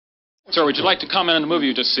Sir, would you like to comment on the movie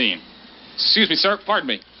you just seen? Excuse me, sir. Pardon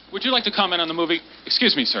me. Would you like to comment on the movie?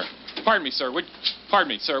 Excuse me, sir. Pardon me, sir. Pardon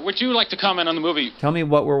me, sir. Would you like to comment on the movie? Tell me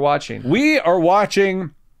what we're watching. We are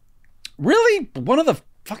watching really one of the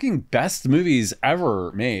fucking best movies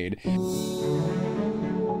ever made.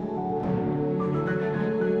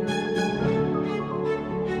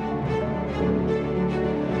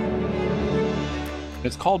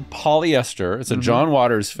 It's called Polyester. It's a John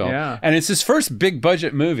Waters film. Yeah. And it's his first big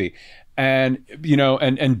budget movie. And, you know,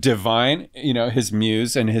 and Divine, you know, his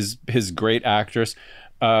muse and his great actress,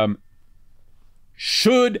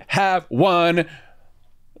 should have won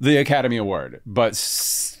the Academy Award. But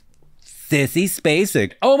Sissy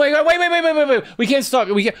Spacek. Oh my God, wait. We can't stop.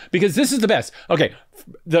 We can't, because this is the best. Okay.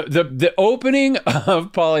 The opening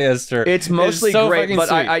of Polyester. It's mostly so great, but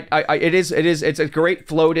it's a great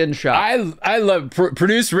float in shot. I love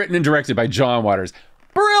produced, written, and directed by John Waters.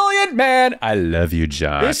 Brilliant, man. I love you,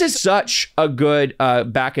 John. This is such a good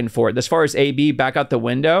back and forth. As far as AB back out the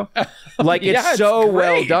window, like it's so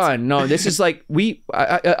well done. No, this is like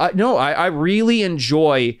I really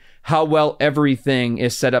enjoy how well everything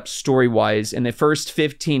is set up story-wise in the first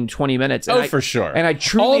 15, 20 minutes. And for sure. And I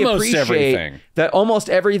truly appreciate everything. That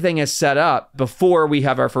almost everything is set up before we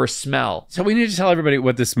have our first smell. So we need to tell everybody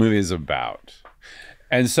what this movie is about.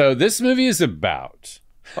 And so this movie is about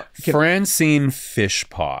Francine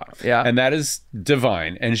Fishpaw. Yeah. And that is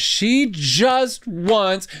Divine. And she just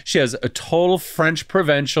wants, she has a total French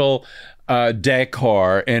provincial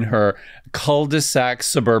decor in her cul-de-sac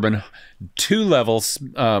suburban 2-level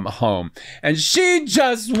home, and she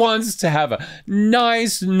just wants to have a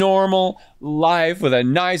nice normal life with a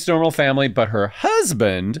nice normal family. But her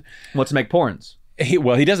husband wants to make porns. He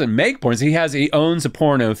doesn't make porns. He owns a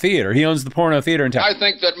porno theater. He owns the porno theater in town. I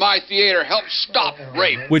think that my theater helps stop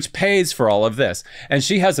rape, which pays for all of this. And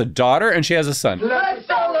she has a daughter and she has a son. Let's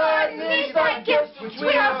all learn these are gifts which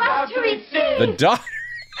we are about to receive.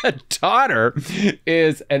 The daughter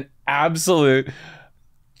is an absolute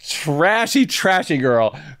trashy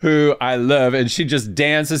girl who I love, and she just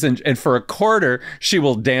dances, and for a quarter she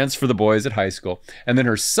will dance for the boys at high school. And then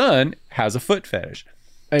her son has a foot fetish.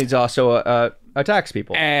 And he's also attacks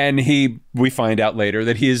people. And we find out later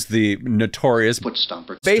that he is the notorious foot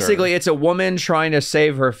stomper. Basically, it's a woman trying to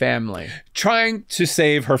save her family. Trying to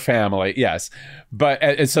save her family, yes. But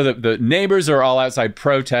and so the neighbors are all outside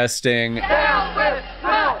protesting. Help!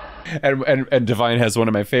 And Divine has one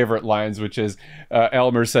of my favorite lines, which is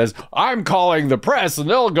Elmer says, "I'm calling the press, and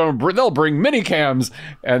they'll bring minicams."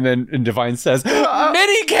 And then Divine says,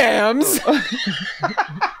 "Minicams."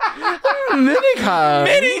 Minicam.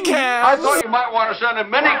 I thought you might want to send a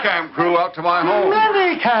minicam crew out to my home.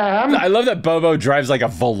 Minicam. I love that Bobo drives like a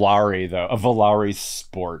Volare, though, a Volare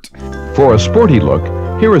Sport. For a sporty look,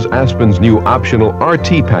 here is Aspen's new optional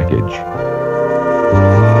RT package.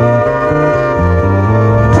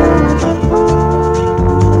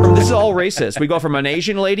 This is all racist. We go from an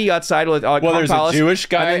Asian lady outside with there's a Jewish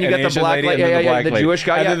guy, and then you get the Asian black lady, lady, and the Jewish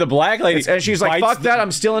guy, and then the black lady, and she's like, "Fuck that!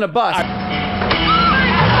 I'm stealing a bus."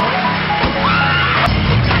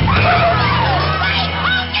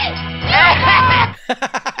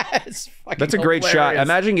 That's a great shot.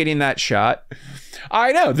 Imagine getting that shot.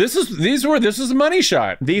 I know. This was a money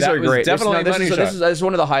shot. These are great. Definitely this money shot. This is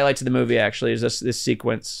one of the highlights of the movie. Actually, is this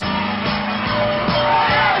sequence. My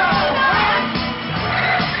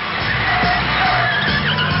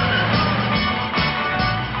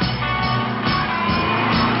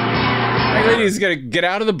lady's gonna get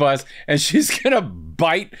out of the bus and she's gonna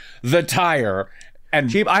bite the tire. And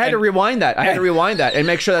I had to rewind that. I had to rewind that and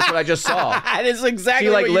make sure that's what I just saw. That is exactly. She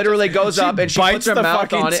like what literally goes up and she puts her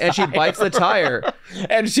mouth on it and she tire. bites the tire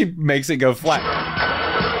and she makes it go flat.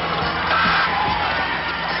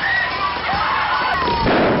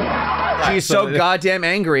 She's so goddamn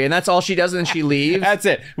angry, and that's all she does, and then she leaves. That's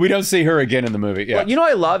it. We don't see her again in the movie. Yeah. Well, you know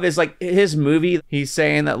what I love is like his movie. He's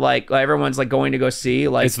saying that like everyone's like going to go see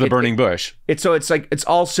like it's the burning bush. It's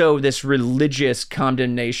also this religious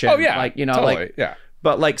condemnation. Oh yeah, like totally. like yeah.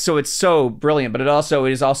 But like, so it's so brilliant, but it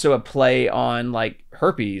is also a play on like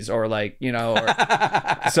herpes or like, or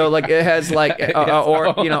so like it has like,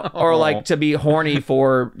 or like to be horny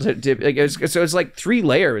for, so it's like 3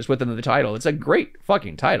 layers within the title. It's a great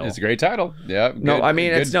fucking title. It's a great title. Yeah. No, I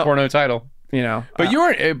mean, it's no porno title, but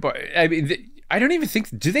I mean, I don't even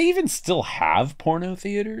think, do they even still have porno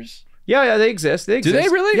theaters? Yeah, they exist. Do they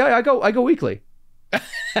really? Yeah, I go weekly.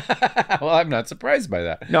 Well, I'm not surprised by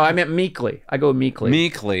that. No, I meant meekly. I go meekly.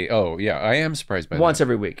 Meekly. Oh, yeah. I am surprised by that. Once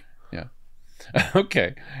every week. Yeah.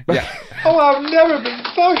 Okay. Yeah. Oh, I've never been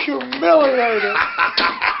so humiliated.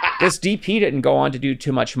 This DP didn't go on to do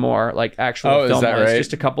too much more, like actual film. Is that right?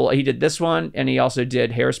 Just a couple. He did this one, and he also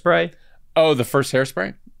did Hairspray. Oh, the first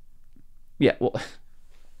Hairspray? Yeah. Well,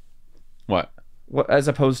 What? as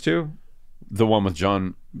opposed to The one with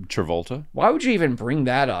John Travolta? why would you even bring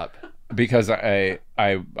that up? Because I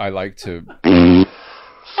like to.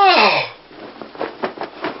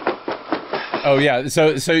 Oh yeah,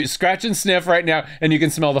 so scratch and sniff right now, and you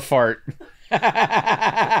can smell the fart.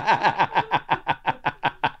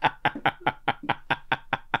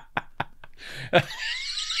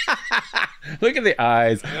 Look at the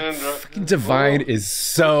eyes. Fucking Divine is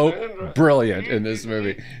so brilliant in this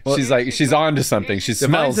movie. She's on to something. She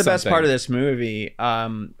smells Divine's the best something. part of this movie.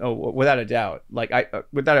 Without a doubt.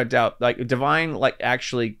 Without a doubt, like Divine, like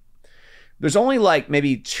actually, there's only like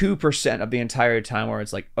maybe 2% of the entire time where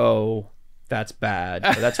it's like, oh, that's bad.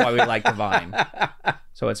 But that's why we like Divine.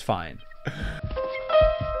 So it's fine.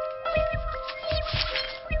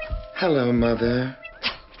 Hello, Mother.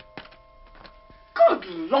 Good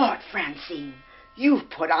Lord, Francine. You've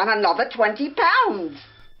put on another 20 pounds.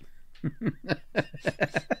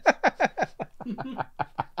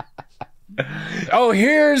 Oh,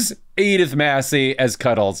 here's Edith Massey as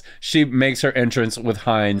Cuddles. She makes her entrance with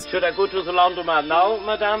Heinz. Should I go to the laundromat now,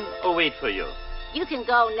 madame, or wait for you? You can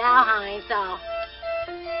go now, Heinz,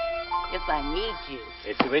 if I need you.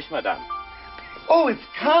 If you wish, madame. Oh, it's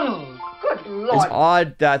Cuddles. Good Lord. It's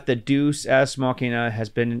odd that the Deus Ex Machina has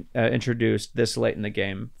been introduced this late in the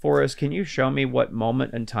game. Forrest, can you show me what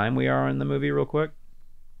moment in time we are in the movie real quick?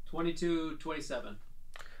 22:27.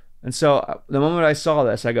 And so the moment I saw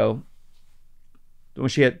this, I go, when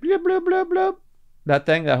she had blub, blub, blub, blub,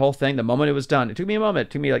 that whole thing, the moment it was done, it took me a moment.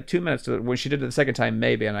 It took me like 2 minutes when she did it the second time,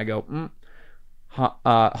 maybe. And I go,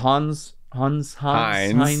 Heinz.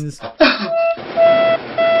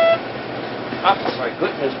 Oh, my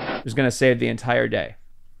goodness. Who's going to save the entire day.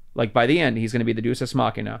 Like by the end, he's going to be the Deus Ex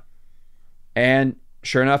Machina. And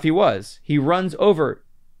sure enough, he was. He runs over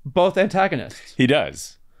both antagonists. He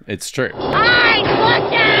does. It's true. Heinz,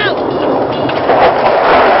 watch out!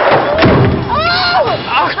 Oh!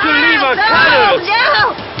 Ach, du lieber Cuddles!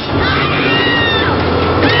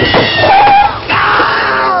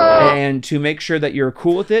 And to make sure that you're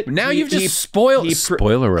cool with it, Now you've just spoiled.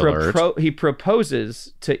 Spoiler alert. He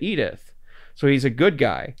proposes to Edith. So he's a good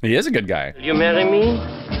guy. He is a good guy. Will you marry me,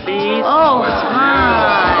 please? Oh,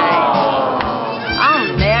 Heinz.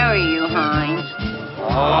 I'll marry you, Heinz.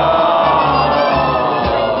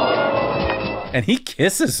 And he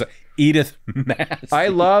kisses Edith Massey. I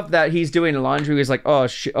love that he's doing laundry. He's like, oh,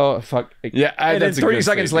 shit, oh, fuck. Yeah, and then that's a 30 good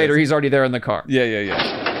seconds scene, later, yes. he's already there in the car.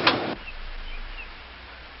 Yeah.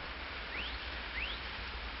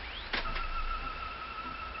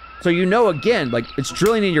 So you know, again, like it's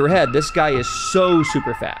drilling in your head. This guy is so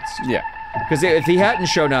super fast. Yeah. Because if he hadn't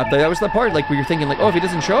shown up, that was the part like where you're thinking like, oh, if he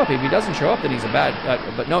doesn't show up, then he's a bad.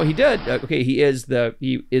 But no, he did. Okay, he is the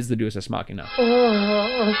Deus Ex Machina.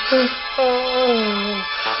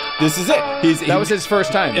 This is it. That was his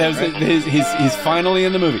first time. Right? He's finally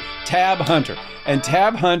in the movie. Tab Hunter. And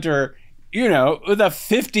Tab Hunter, you know, with a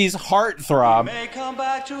 50s heartthrob. May come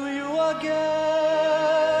back to you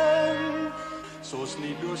again. So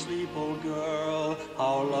sleep your sleep, old girl.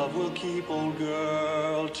 Our love will keep, old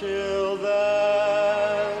girl, till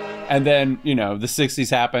then. And then, you know, the 60s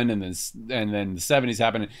happened, and then the 70s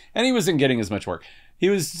happened, and he wasn't getting as much work. He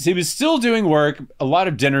was still doing work, a lot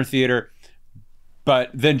of dinner theater, but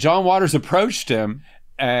then John Waters approached him,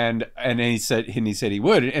 and he said he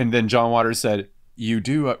would, and then John Waters said, "You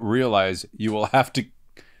do realize you will have to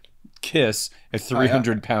kiss a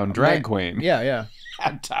 300-pound drag queen." Yeah.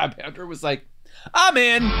 And Tab Hunter was like, I'm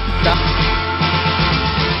in.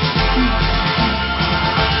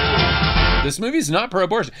 This movie's not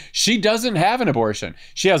pro-abortion. She doesn't have an abortion.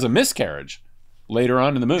 She has a miscarriage later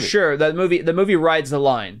on in the movie. Sure, the movie rides the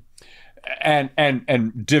line. And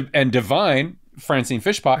Divine, Francine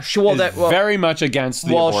Fishpaw, is very much against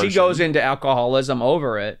the abortion. Well, she goes into alcoholism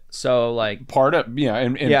over it. So like part of yeah.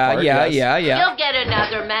 You'll get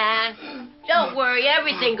another man. Don't worry,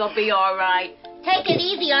 everything will be all right. Take it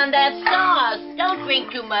easy on that sauce. Don't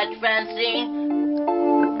drink too much, Francine.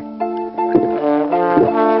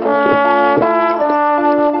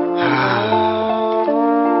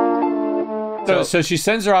 So she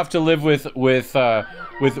sends her off to live with the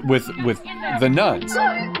nuns to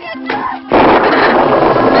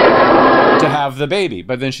have the baby,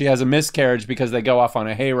 but then she has a miscarriage because they go off on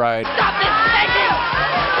a hayride. Stop this begging!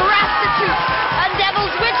 Prostitutes and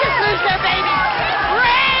devil's witches lose their babies.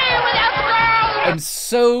 Pray without the girls. I'm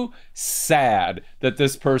so sad that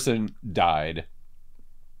this person died.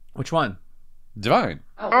 Which one? Divine.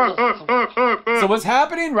 So what's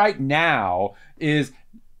happening right now is,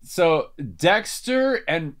 so Dexter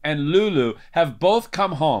and Lulu have both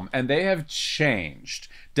come home and they have changed.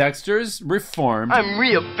 Dexter's reformed. I'm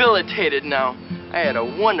rehabilitated now. I had a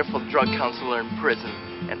wonderful drug counselor in prison,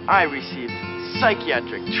 and I received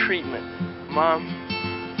psychiatric treatment. Mom,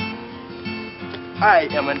 I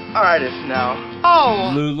am an artist now.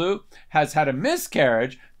 Oh! Lulu has had a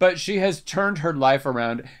miscarriage, but she has turned her life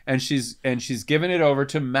around, and she's given it over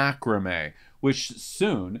to macrame, which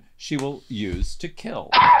soon she will use to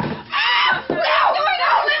kill.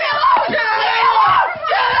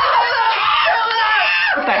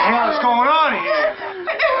 What the hell is going on here?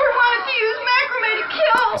 I never wanted to use macrame to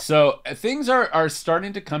kill. So things are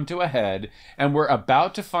starting to come to a head, and we're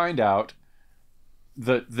about to find out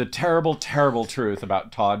the terrible, terrible truth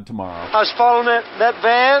about Todd tomorrow. I was following that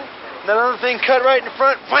van, and that other thing cut right in the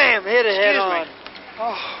front, wham, hit it head on.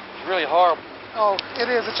 Oh, it's really horrible. Oh, it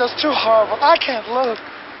is. It's just too horrible. I can't look.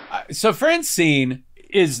 So Francine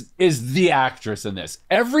is the actress in this.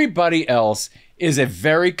 Everybody else is a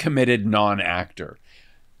very committed non-actor,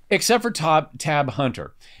 except for Tab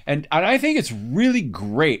Hunter. And I think it's really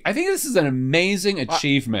great. I think this is an amazing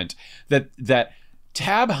achievement that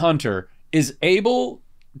Tab Hunter is able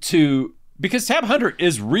to, because Tab Hunter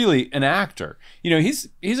is really an actor. You know, he's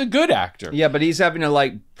a good actor. Yeah, but he's having to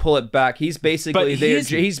like pull it back. He's basically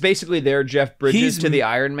he's basically their Jeff Bridges to the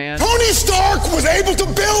Iron Man. Tony Stark was able to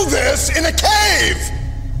build this in a cave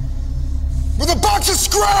with a box of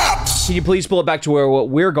scraps. Can you please pull it back to what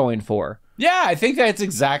we're going for? Yeah, I think that's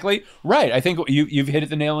exactly right. I think you've hit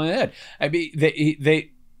the nail on the head. I mean,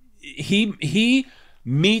 he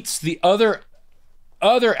meets the other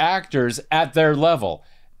actors at their level,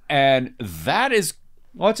 and that is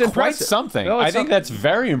it's quite something. I think that's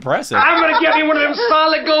very impressive. I'm gonna get me one of them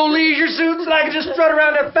solid gold leisure suits, and I can just strut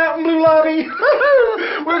around that Fountain lobby.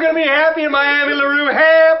 We're gonna be happy in Miami, LaRue,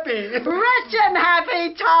 happy. Rich and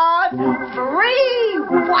happy, Todd. Free,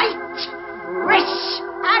 white, rich,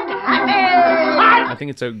 and happy. I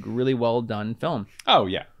think it's a really well done film. Oh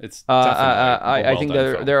yeah, it's. I think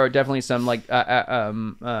there are definitely some like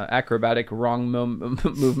acrobatic wrong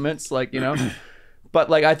movements, like, you know. But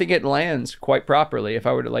like, I think it lands quite properly. If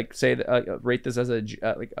I were to like say rate this as a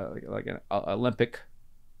like an Olympic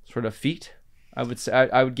sort of feat, I would say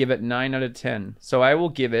I would give it 9 out of 10. So I will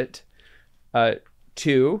give it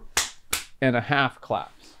 2.5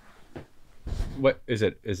 claps. What is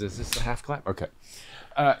it? Is this a half clap? Okay.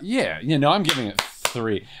 Yeah, I'm giving it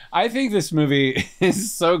 3. I think this movie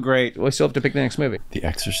is so great. We still have to pick the next movie. The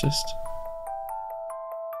Exorcist.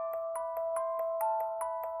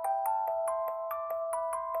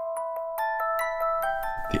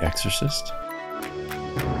 The Exorcist.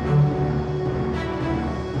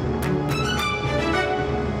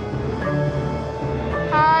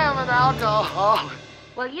 I am an alcoholic.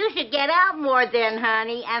 Well, you should get out more then,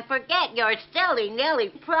 honey, and forget your silly-nilly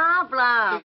problem.